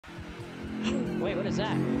Wait, what is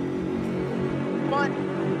that? What?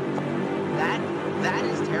 That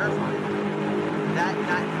is terrifying. That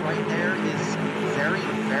right there is very,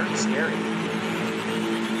 very scary.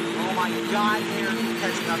 Oh my god, they're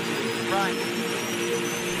catching up to you. Run.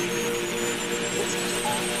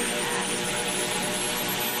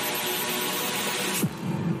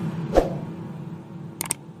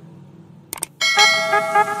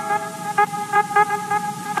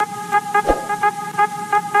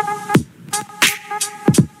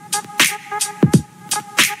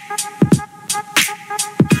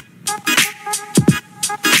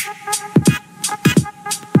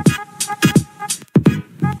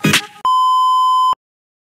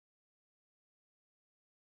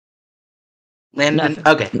 Landon,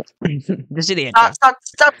 okay. Just do the intro.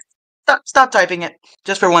 Stop typing it.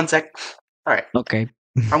 Just for 1 sec. Alright. Okay.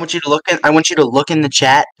 I want you to look in the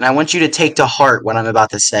chat, and I want you to take to heart what I'm about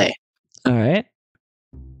to say. Alright.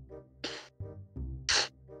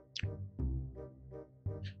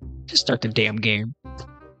 Just start the damn game.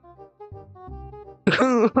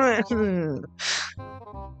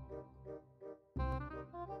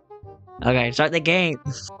 Okay, start the game.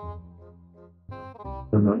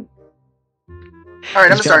 Alright, I'm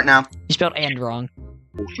gonna start now. You spelled "and" wrong.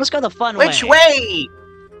 Let's go the fun way. Which way?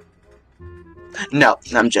 No,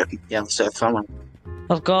 I'm joking. Yeah, let's do the fun one.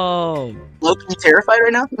 Let's go. Loki, you terrified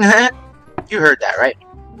right now? You heard that, right?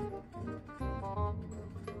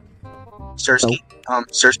 Sirski.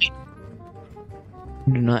 Sirski.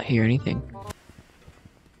 I do not hear anything.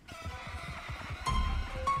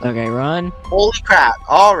 Okay, run. Holy crap.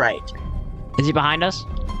 Alright. Is he behind us?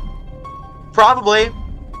 Probably.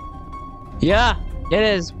 Yeah, it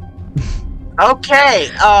is. Okay,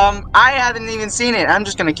 I haven't even seen it. I'm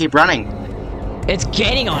just gonna keep running. It's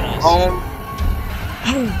gaining on us.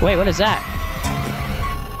 Wait, what is that?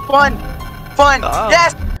 Fun! Fun! Oh.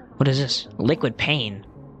 Yes! What is this? Liquid pain.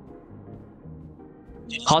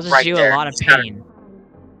 Causes Right you there. a lot of pain.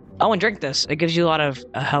 Oh, and drink this. It gives you a lot of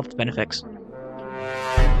health benefits.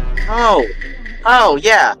 Oh. Oh,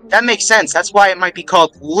 yeah. That makes sense. That's why it might be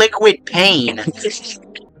called liquid pain.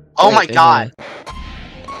 Oh my god.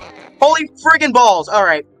 Holy friggin' balls!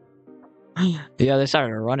 Alright. Yeah, they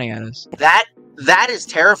started running at us. That is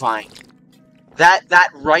terrifying. That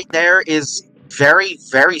right there is very,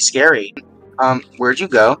 very scary. Where'd you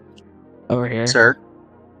go? Over here. Sir?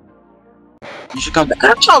 You should come back.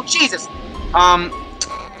 Oh, Jesus!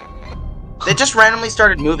 They just randomly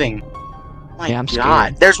started moving. Oh my Yeah, I'm god.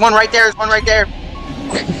 scared. There's one right there, there's one right there!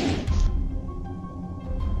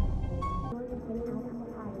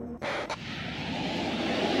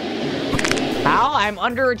 How? I'm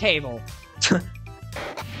under a table.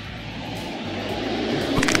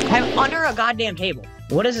 I'm under a goddamn table.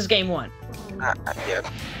 What does this game want? Yeah.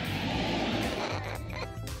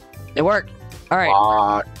 It worked. Alright.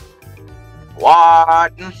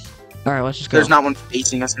 What? Alright, let's just go. There's not one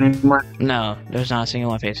facing us anymore. No, there's not a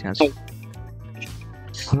single one facing us.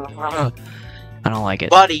 I don't like it.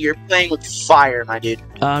 Buddy, you're playing with fire, my dude.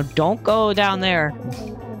 Don't go down there.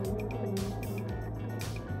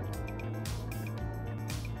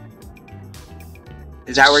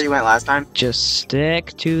 Is that where you went last time? Just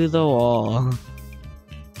stick to the wall.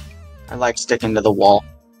 I like sticking to the wall.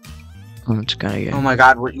 Oh, it's gotta go. Oh my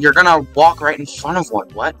god, you're gonna walk right in front of one.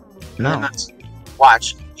 What? No.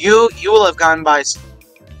 Watch. You will have gone by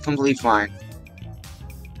completely fine.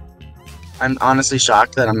 I'm honestly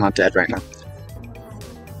shocked that I'm not dead right now.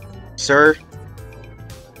 Sir?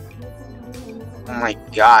 Oh my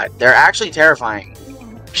god, they're actually terrifying.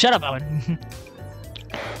 Shut up, Owen.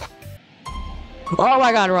 Oh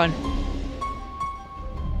my god, run.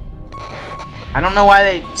 I don't know why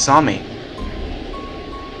they saw me.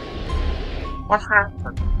 What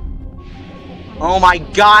happened? Oh my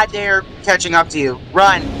god, they're catching up to you.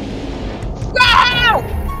 Run! No!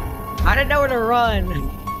 I didn't know where to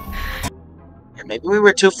run. Yeah, maybe we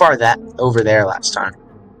were too far over there last time.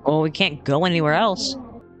 Well, we can't go anywhere else.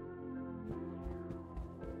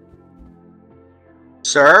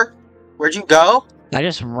 Sir? Where'd you go? I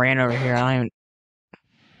just ran over here. I don't even...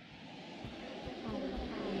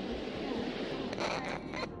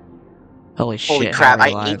 Holy shit. Holy crap, how are I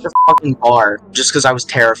we alive? ate the fucking bar just because I was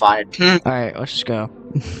terrified. Alright, let's just go.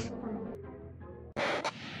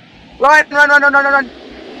 Run, run, run, run, run, run!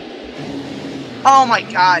 Oh my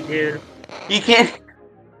god, dude. You can't...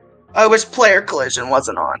 I wish player collision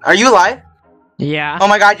wasn't on. Are you alive? Yeah. Oh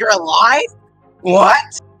my god, you're alive?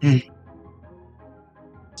 What?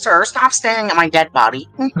 Sir, stop staring at my dead body.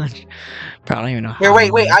 Probably even know how. Here,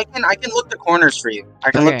 wait, I can look the corners for you. I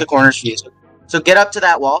can look the corners for you. So get up to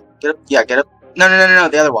that wall. Get up. Yeah, get up. No,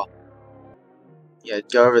 the other wall. Yeah,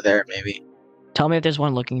 go over there, maybe. Tell me if there's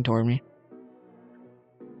one looking toward me.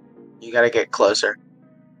 You gotta get closer.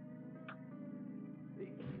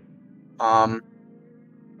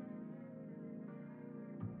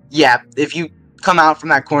 Yeah, if you come out from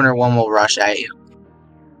that corner, one will rush at you.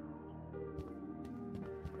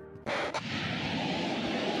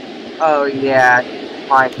 Oh yeah,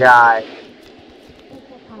 my God.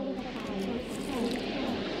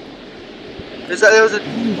 There was a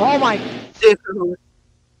Oh my dude.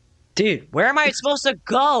 dude, where am I supposed to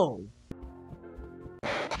go?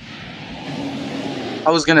 I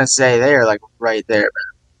was gonna say they're like right there.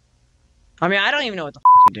 I mean, I don't even know what the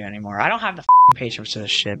to do anymore. I don't have the patience for this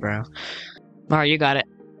shit, bro. Alright, you got it.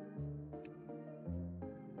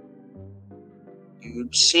 You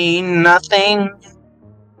see nothing.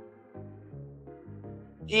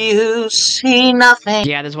 You see nothing.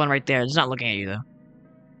 Yeah, there's one right there. It's not looking at you though.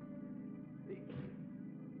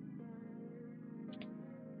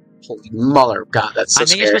 Holy mother of God, that's so I think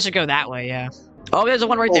scary. you're supposed to go that way, yeah. Oh, there's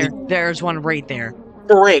one right there. There's one right there.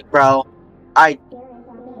 Break, bro.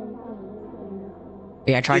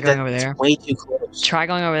 Yeah, try Dude, going over there. Way too close. Try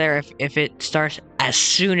going over there. If it starts as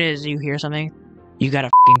soon as you hear something, you gotta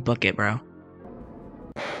f***ing book it, bro.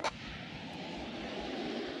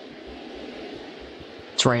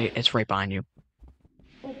 It's right behind you.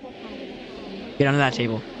 Get under that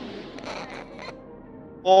table.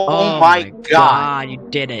 Oh my God. You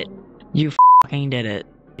did it. You fucking did it.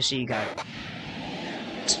 You see, you got it.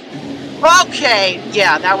 Okay,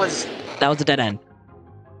 yeah, that was a dead end.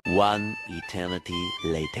 One eternity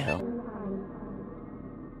later.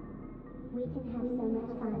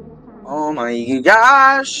 Oh my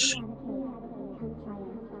gosh.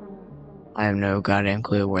 I have no goddamn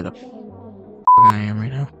clue where the I am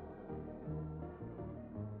right now.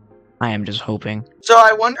 I am just hoping. So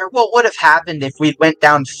I wonder what would have happened if we went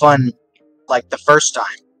down fun, like, the first time.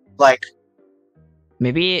 Like,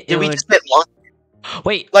 maybe it did we would... just hit one?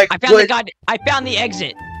 Wait, like, I found the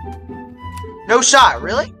exit. No shot,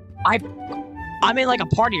 really? I'm in like a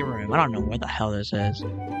party room. I don't know where the hell this is.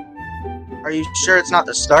 Are you sure it's not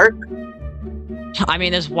the start? I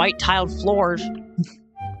mean, there's white tiled floors.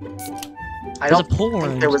 I don't There's a pool think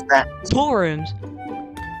room. there was that. Pool rooms.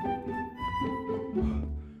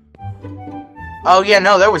 Oh yeah,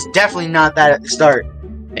 no, there was definitely not that at the start.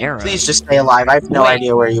 Arrow. Please just stay alive. I have no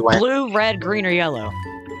idea where you went. Blue, red, green, or yellow?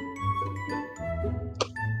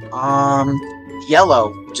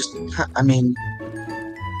 Yellow. Just, I mean...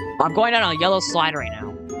 I'm going down on a yellow slide right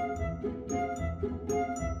now.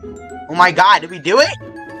 Oh my God, did we do it?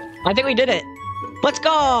 I think we did it. Let's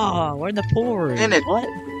go! We're in the pool room. Landon. What?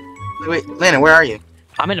 Wait, Landon, where are you?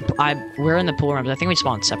 We're in the pool rooms. I think we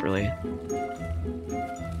spawned separately.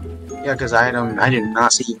 Yeah, because I did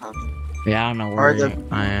not see you. Yeah, I don't know where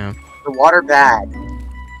I am. The water bad. I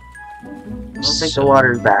don't think the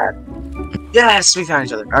water's bad. Yes, we found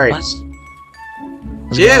each other. Alright.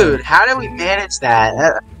 Dude, how did we manage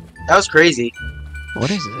that? That was crazy.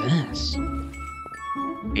 What is this?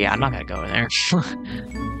 Yeah, I'm not gonna go in there.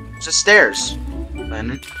 It's just stairs,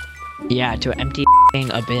 Landon. Yeah, to an empty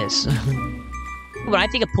abyss. When I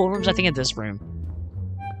think of pool rooms, I think of this room.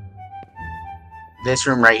 This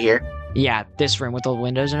room right here? Yeah, this room with the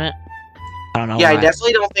windows in it. I don't know Yeah, why. I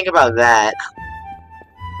definitely don't think about that.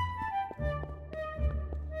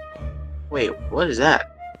 Wait, what is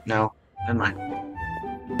that? No, never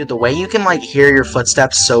mind. Dude, the way you can, like, hear your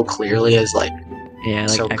footsteps so clearly is, like... Yeah, like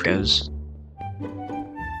so echoes.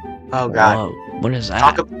 Oh, God. Whoa, what is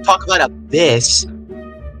that? Talk about abyss.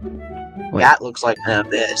 Wait. That looks like an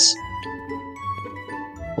abyss.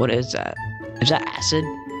 What is that? Is that acid?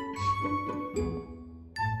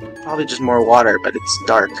 Probably just more water, but it's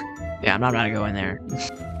dark. Yeah, I'm not gonna go in there.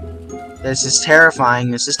 This is terrifying.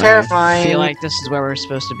 This is terrifying. I feel like this is where we're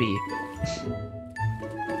supposed to be.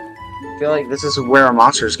 I feel like this is where a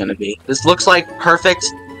monster is gonna be. This looks like perfect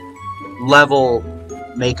level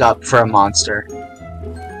makeup for a monster. You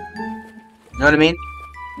know what I mean?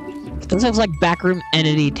 This looks like backroom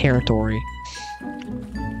entity territory.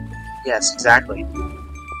 Yes, exactly.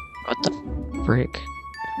 What the frick?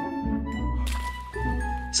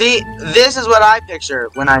 See, this is what I picture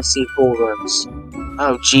when I see pool rooms.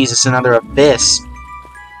 Oh, Jesus, another abyss.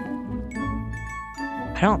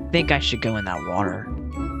 I don't think I should go in that water.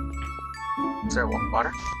 Is there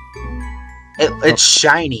water? It's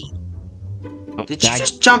shiny. Did you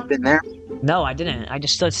just jump in there? No, I didn't. I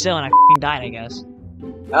just stood still and I f***ing died, I guess.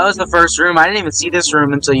 That was the first room. I didn't even see this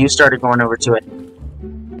room until you started going over to it.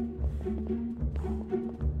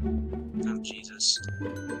 Oh, Jesus.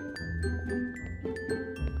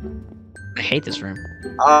 I hate this room.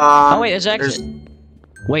 Oh wait, there's exit.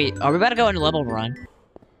 Wait, are we about to go into level run?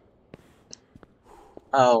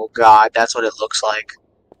 Oh god, that's what it looks like.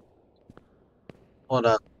 Hold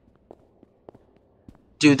up.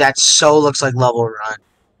 Dude, that so looks like level run.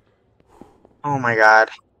 Oh my god.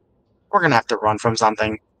 We're gonna have to run from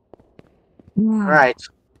something. Alright.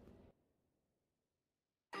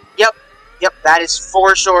 Yep, that is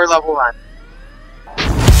for sure level run. It's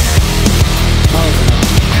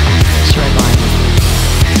right behind me.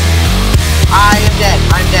 I am dead,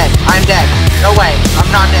 I'm dead. No way,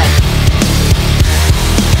 I'm not dead.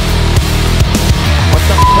 What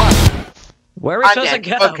the fuck? Where are we I'm supposed to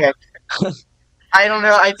dead. go? Okay. I don't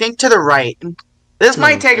know, I think to the right. This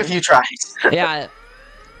might take a few tries. Yeah.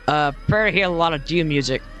 Prepare to hear a lot of Doom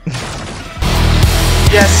music.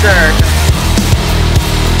 Yes, sir.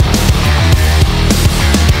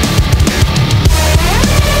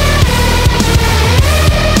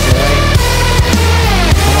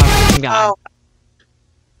 God.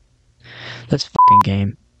 This fucking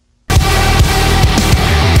game.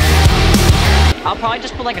 I'll probably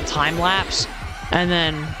just put like a time lapse and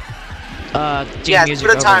then do yeah, music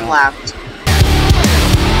put a time that. lapse.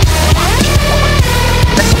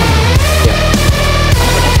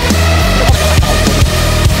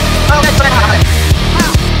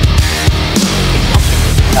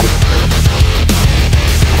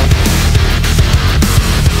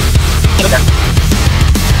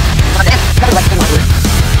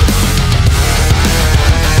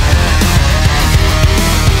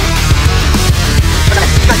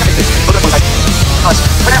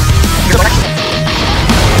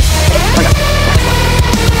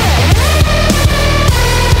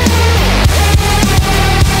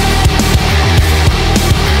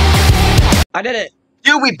 I did it.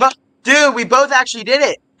 Dude, we both actually did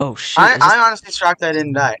it. Oh shit. I'm honestly shocked I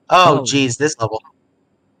didn't die. Oh jeez, this level.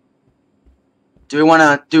 Do we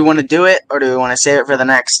wanna do it or do we wanna save it for the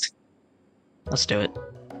next? Let's do it.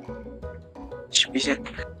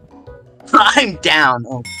 I'm down.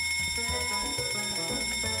 Oh.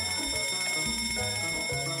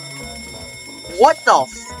 What the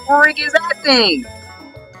freak is that thing?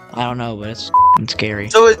 I don't know, but it's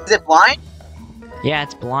scary. So is it blind? Yeah,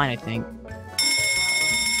 it's blind, I think.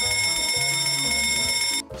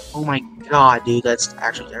 Oh my god, dude, that's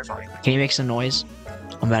actually terrifying. Can you make some noise?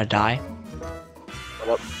 I'm about to die.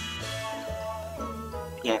 What up?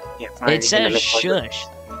 Yeah, fine. It says shush.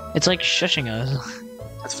 It's like shushing us.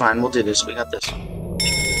 That's fine, we'll do this. We got this.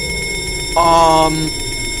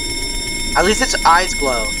 At least its eyes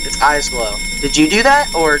glow. Its eyes glow. Did you do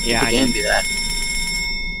that, or did the game do that?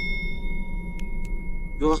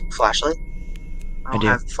 You have a flashlight? I don't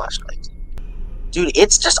have a flashlight. Dude,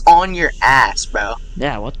 it's just on your ass, bro.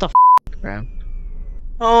 Yeah, what the f, bro?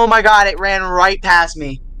 Oh my god, it ran right past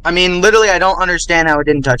me. I mean, literally, I don't understand how it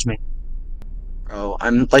didn't touch me. Bro,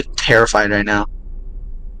 I'm, like, terrified right now.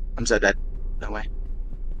 I'm so dead. No way.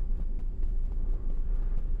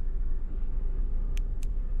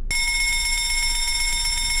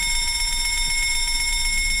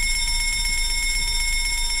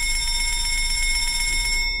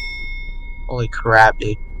 Holy crap,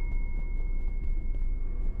 dude.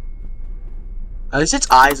 At least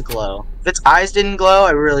its eyes glow. If its eyes didn't glow,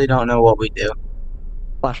 I really don't know what we'd do.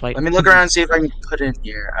 Flashlight. Let me look around and see if I can put it in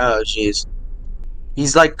here. Oh, jeez.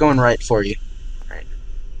 He's, like, going right for you. Right.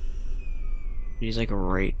 He's, like,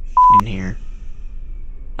 right in here.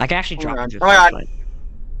 I can actually drop into a Oh my god. flashlight.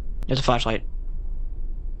 There's a flashlight.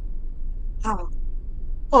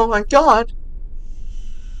 Oh my god.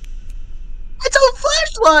 It's a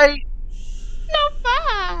flashlight! No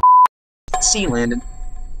fun! See, Landon.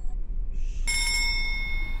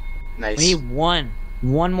 Nice. We need one.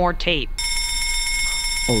 One more tape.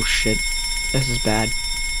 Oh shit. This is bad.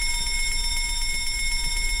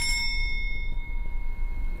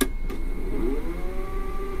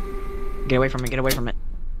 Get away from it, get away from it.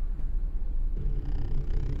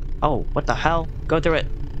 Oh, what the hell? Go through it.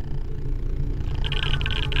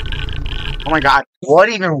 Oh my god. What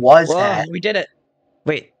even was that? We did it.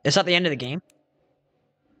 Wait, is that the end of the game?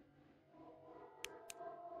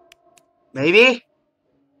 Maybe?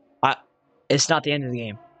 It's not the end of the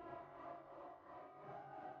game.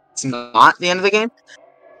 It's not the end of the game?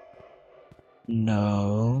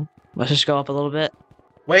 No. Let's just go up a little bit.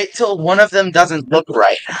 Wait till one of them doesn't look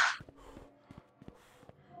right.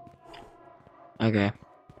 Okay.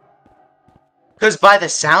 Because by the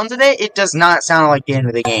sounds of it, it does not sound like the end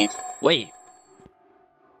of the game. Wait.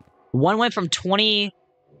 One went from 20...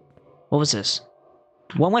 What was this?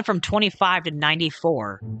 One went from 25 to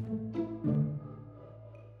 94.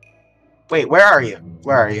 Wait, where are you?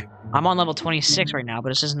 Where are you? I'm on level 26 right now,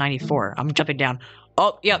 but it says 94. I'm jumping down.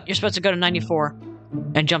 Oh, yep, you're supposed to go to 94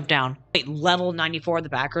 and jump down. Wait, level 94 at the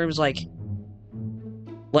Backrooms, like...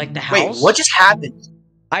 Like the house. Wait, what just happened?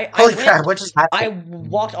 Holy crap, what just happened? I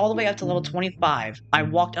walked all the way up to level 25. I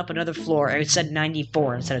walked up another floor, and it said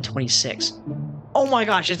 94 instead of 26. Oh my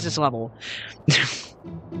gosh, it's this level.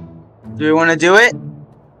 Do we want to do it?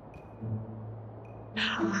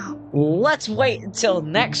 Let's wait until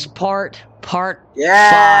next part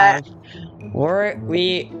 5.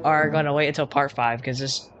 We are going to wait until part 5, because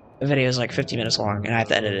this video is like 50 minutes long, and I have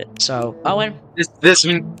to edit it. So, Owen? This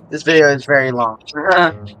video is very long.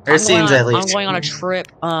 It seems at least. I'm going on a trip,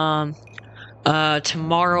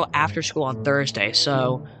 tomorrow after school on Thursday,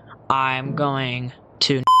 so I'm going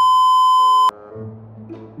to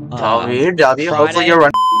WW. Hopefully you're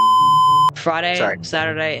running. Friday, Sorry.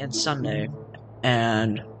 Saturday, and Sunday,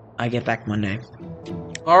 and I get back Monday.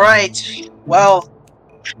 Alright, well,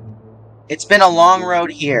 it's been a long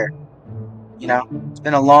road here. You know, it's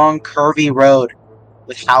been a long, curvy road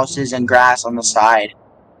with houses and grass on the side.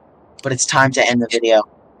 But it's time to end the video.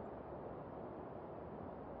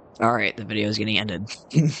 Alright, the video is getting ended.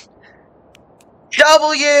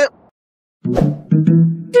 W!